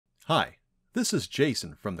Hi, this is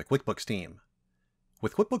Jason from the QuickBooks team.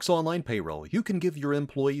 With QuickBooks Online Payroll, you can give your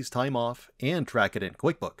employees time off and track it in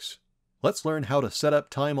QuickBooks. Let's learn how to set up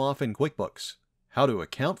time off in QuickBooks, how to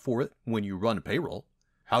account for it when you run payroll,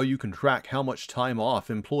 how you can track how much time off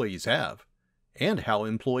employees have, and how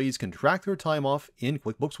employees can track their time off in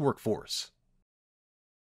QuickBooks Workforce.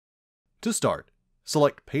 To start,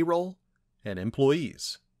 select Payroll and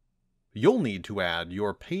Employees. You'll need to add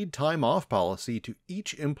your paid time off policy to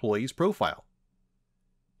each employee's profile.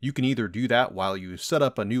 You can either do that while you set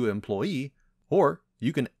up a new employee, or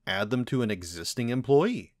you can add them to an existing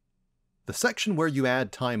employee. The section where you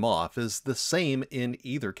add time off is the same in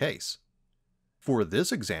either case. For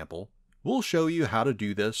this example, we'll show you how to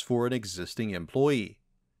do this for an existing employee.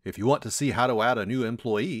 If you want to see how to add a new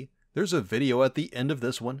employee, there's a video at the end of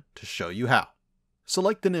this one to show you how.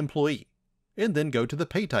 Select an employee, and then go to the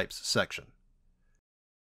Pay Types section.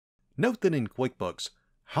 Note that in QuickBooks,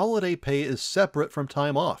 holiday pay is separate from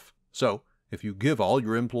time off. So, if you give all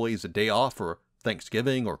your employees a day off for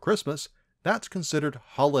Thanksgiving or Christmas, that's considered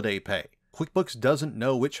holiday pay. QuickBooks doesn't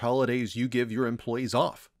know which holidays you give your employees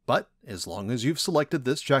off, but as long as you've selected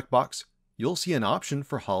this checkbox, you'll see an option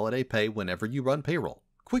for holiday pay whenever you run payroll.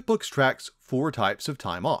 QuickBooks tracks 4 types of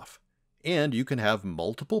time off, and you can have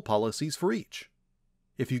multiple policies for each.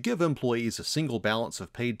 If you give employees a single balance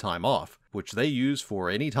of paid time off, which they use for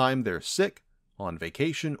any time they're sick, on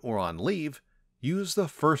vacation, or on leave, use the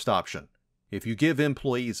first option. If you give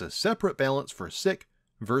employees a separate balance for sick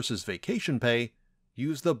versus vacation pay,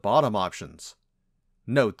 use the bottom options.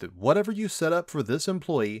 Note that whatever you set up for this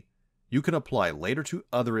employee, you can apply later to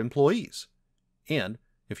other employees. And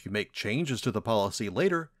if you make changes to the policy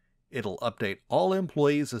later, it'll update all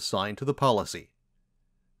employees assigned to the policy.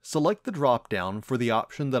 Select the drop-down for the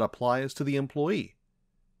option that applies to the employee,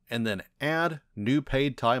 and then add New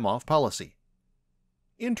Paid Time Off Policy.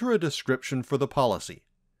 Enter a description for the policy.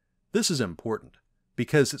 This is important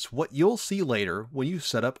because it's what you'll see later when you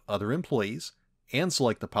set up other employees and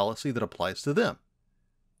select the policy that applies to them.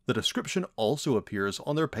 The description also appears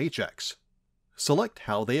on their paychecks. Select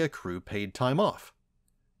how they accrue paid time off.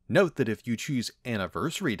 Note that if you choose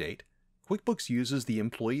Anniversary Date, QuickBooks uses the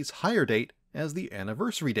employee's hire date as the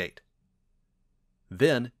anniversary date.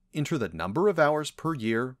 Then enter the number of hours per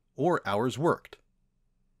year or hours worked.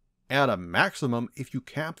 Add a maximum if you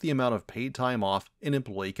cap the amount of paid time off an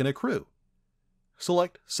employee can accrue.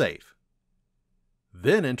 Select Save.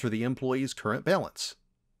 Then enter the employee's current balance.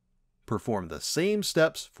 Perform the same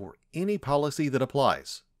steps for any policy that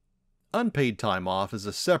applies. Unpaid time off is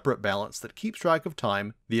a separate balance that keeps track of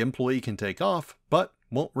time the employee can take off but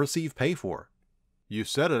won't receive pay for. You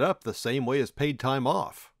set it up the same way as paid time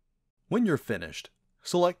off. When you're finished,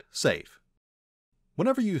 select Save.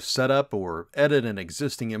 Whenever you set up or edit an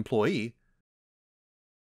existing employee,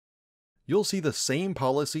 you'll see the same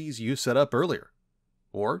policies you set up earlier,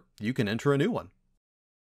 or you can enter a new one.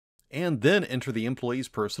 And then enter the employee's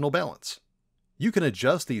personal balance. You can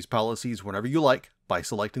adjust these policies whenever you like by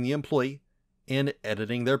selecting the employee and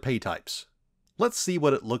editing their pay types. Let's see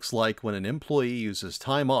what it looks like when an employee uses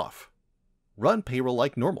time off. Run payroll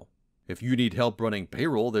like normal. If you need help running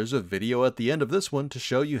payroll, there's a video at the end of this one to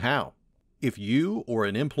show you how. If you or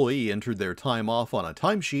an employee entered their time off on a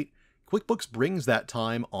timesheet, QuickBooks brings that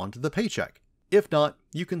time onto the paycheck. If not,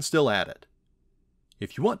 you can still add it.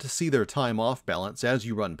 If you want to see their time off balance as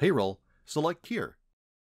you run payroll, select here.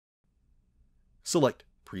 Select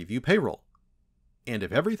Preview Payroll. And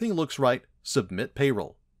if everything looks right, submit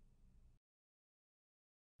payroll.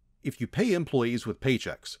 If you pay employees with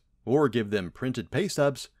paychecks, or give them printed pay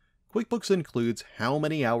stubs, QuickBooks includes how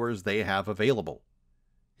many hours they have available.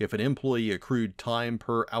 If an employee accrued time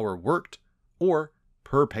per hour worked, or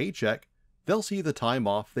per paycheck, they'll see the time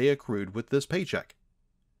off they accrued with this paycheck.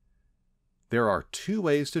 There are 2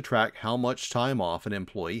 ways to track how much time off an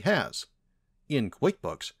employee has. In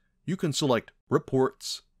QuickBooks, you can select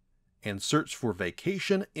Reports and search for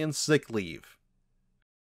Vacation and Sick Leave.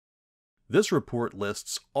 This report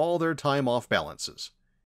lists all their time off balances.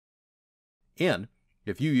 And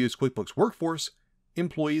if you use QuickBooks Workforce,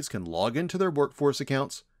 employees can log into their Workforce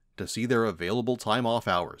accounts to see their available time off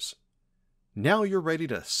hours. Now you're ready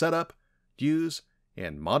to set up, use,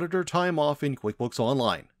 and monitor time off in QuickBooks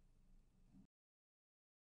Online.